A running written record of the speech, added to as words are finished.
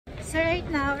So right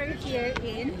now we're here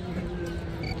in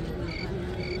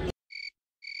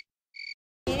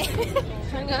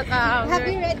have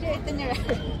you read your itinerary?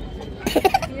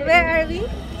 Where are we?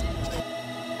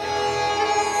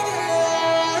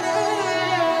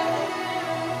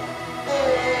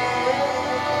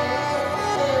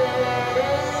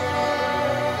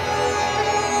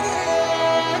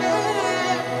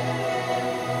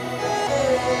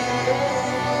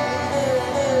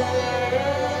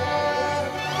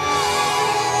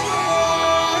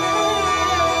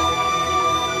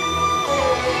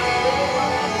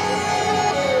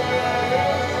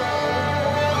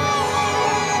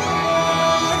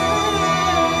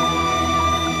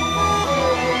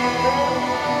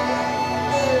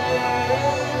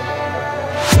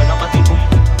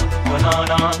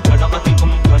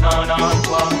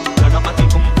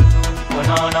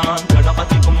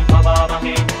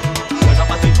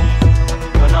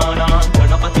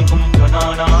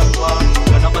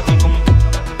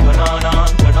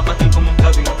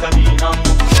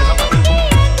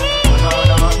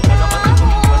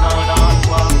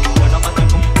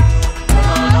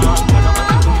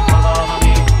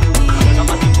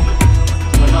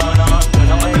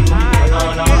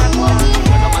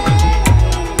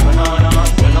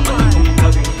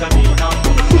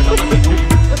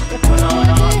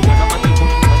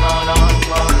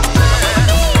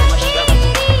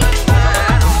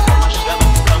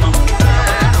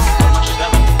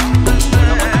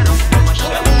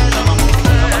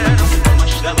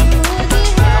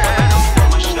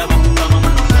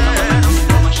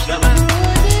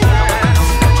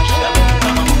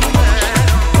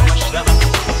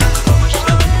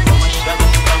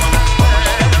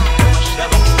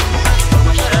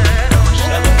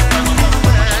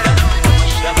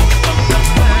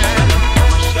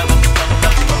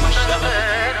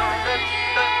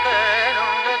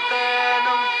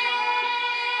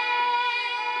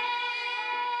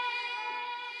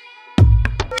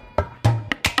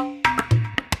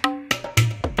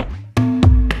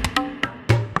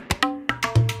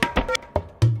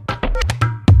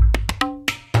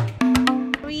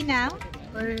 Now?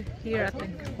 We're here at the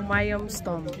Humayung's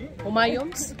tomb.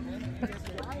 Humayung's?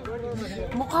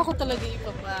 Mukha ko talaga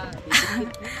ipapa.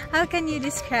 How can you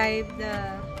describe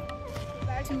the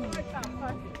tomb?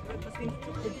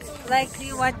 Like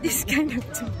you want this kind of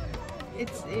tomb?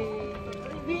 It's a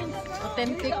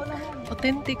authentic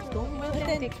tomb.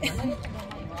 Authentic.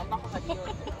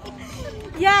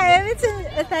 Yeah, if it's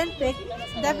authentic,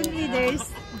 definitely there's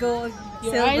gold,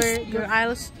 silver.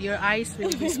 Your eyes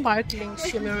will be sparkling,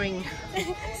 shimmering.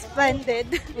 Splendid.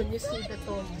 When you see the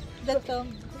tomb. The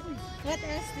tomb. What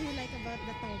else do you like about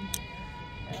the tomb?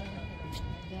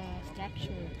 The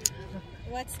structure.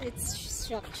 What's its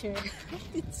structure?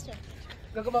 Its structure.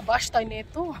 Gagababash tayo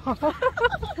nito.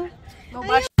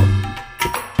 Mabash.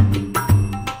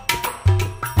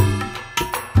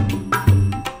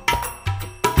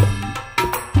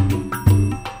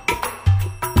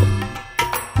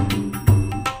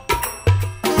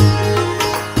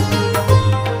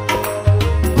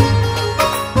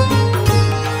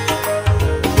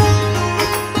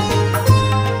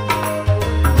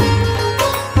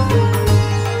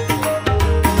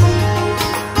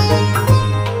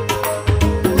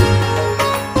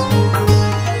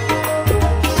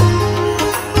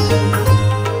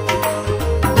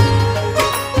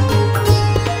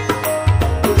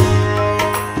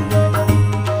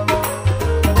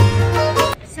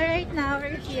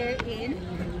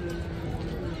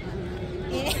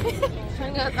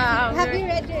 Have you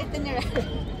read your itinerary?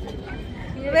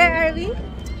 Where are we?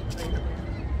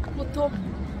 Qutb.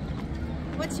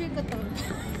 What's your Qutb?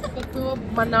 Qutb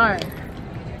Minar.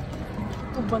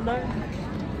 Qutb Minar.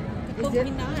 Qutb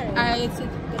Minar. It's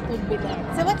Qutb Minar.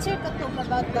 So what's your Qutb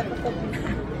about the Qutb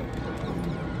Minar?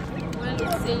 Well,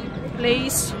 it's a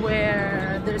place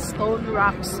where there's stone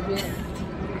rocks built.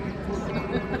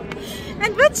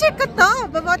 And what's your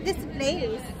Qutb about this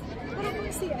place?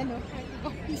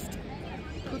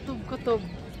 Qutb.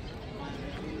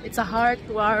 It's a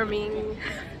heartwarming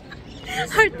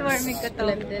Qutb.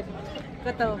 Splendid.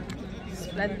 Qutb.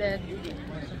 Splendid.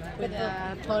 With the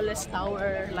tallest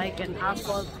tower, like an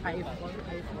Eiffel Tower.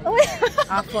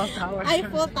 Eiffel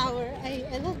Tower.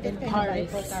 I love that In kind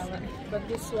Paris. of Eiffel Tower. But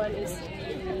this one is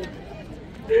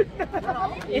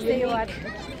Is a what?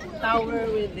 Tower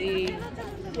with a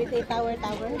tower.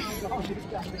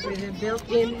 with a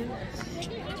built-in.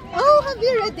 Oh, have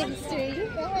you read the history?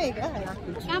 Oh my god.